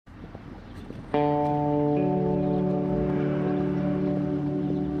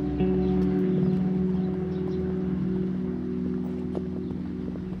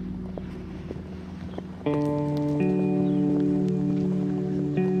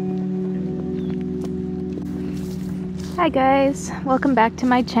Hi guys, welcome back to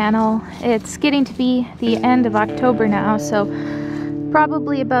my channel. It's getting to be the end of October now, so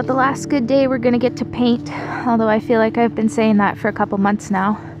probably about the last good day we're gonna get to paint, although I feel like I've been saying that for a couple months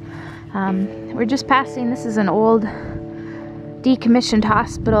now. We're just passing, this is an old decommissioned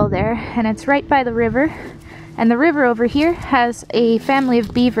hospital there, and it's right by the river. And the river over here has a family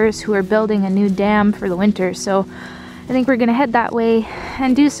of beavers who are building a new dam for the winter, so I think we're gonna head that way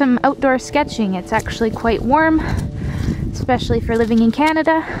and do some outdoor sketching. It's actually quite warm, especially for living in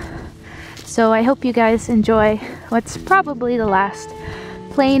Canada. So I hope you guys enjoy what's probably the last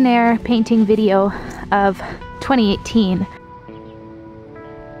plein air painting video of 2018.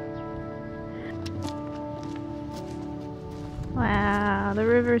 Wow, the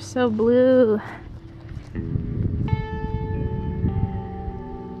river's so blue.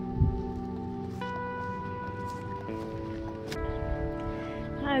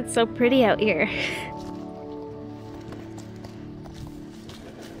 Oh, it's so pretty out here.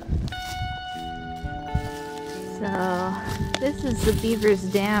 So this is the Beaver's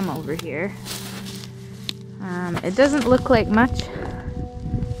Dam over here. It doesn't look like much.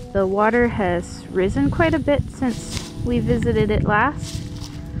 The water has risen quite a bit since we visited it last.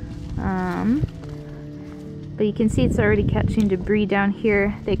 But you can see it's already catching debris down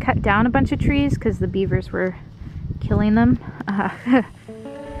here. They cut down a bunch of trees because the beavers were killing them.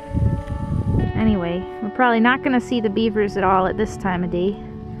 Anyway, we're probably not going to see the beavers at all at this time of day.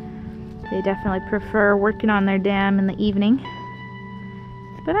 They definitely prefer working on their dam in the evening.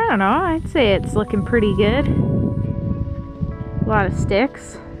 But I don't know, I'd say it's looking pretty good. A lot of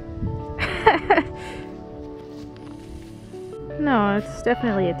sticks. No, it's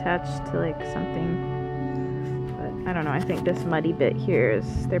definitely attached to like something. But I don't know, I think this muddy bit here is,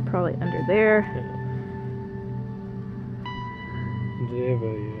 they're probably under there. Do they have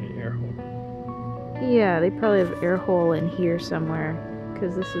an air hole? Yeah, they probably have air hole in here somewhere,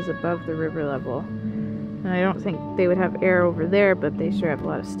 because this is above the river level. And I don't think they would have air over there, but they sure have a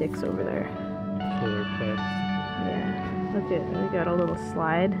lot of sticks over there. Solar plants. Yeah, look at, we got a little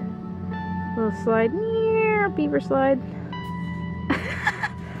slide. Little slide, yeah, beaver slide.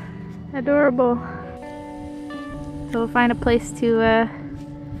 Adorable. So we'll find a place to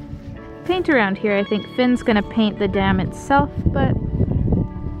paint around here. I think Finn's gonna paint the dam itself, but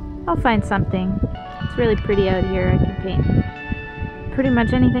I'll find something. It's really pretty out here. I can paint pretty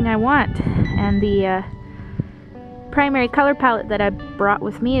much anything I want, and the primary color palette that I brought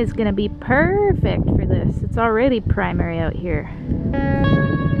with me is gonna be perfect for this. It's already primary out here.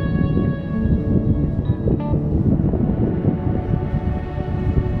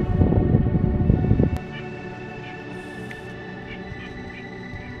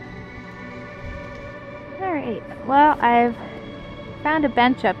 Alright, well, I've found a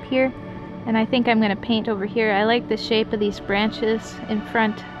bench up here, and I think I'm going to paint over here. I like the shape of these branches in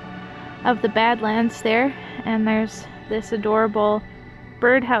front of the Badlands there, and there's this adorable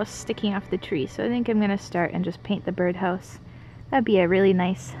birdhouse sticking off the tree, so I think I'm going to start and just paint the birdhouse. That'd be a really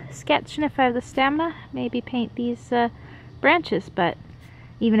nice sketch, and if I have the stamina, maybe paint these branches, but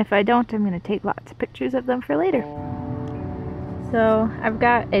even if I don't, I'm going to take lots of pictures of them for later. So I've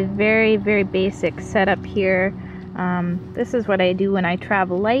got a very, very basic setup here. This is what I do when I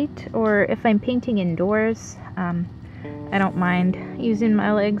travel light, or if I'm painting indoors. I don't mind using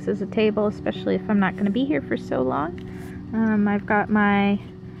my legs as a table, especially if I'm not going to be here for so long. I've got my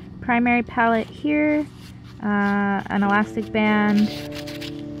primary palette here, an elastic band,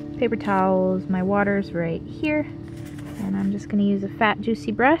 paper towels, my water's right here, and I'm just going to use a fat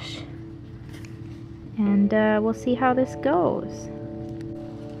juicy brush, and we'll see how this goes.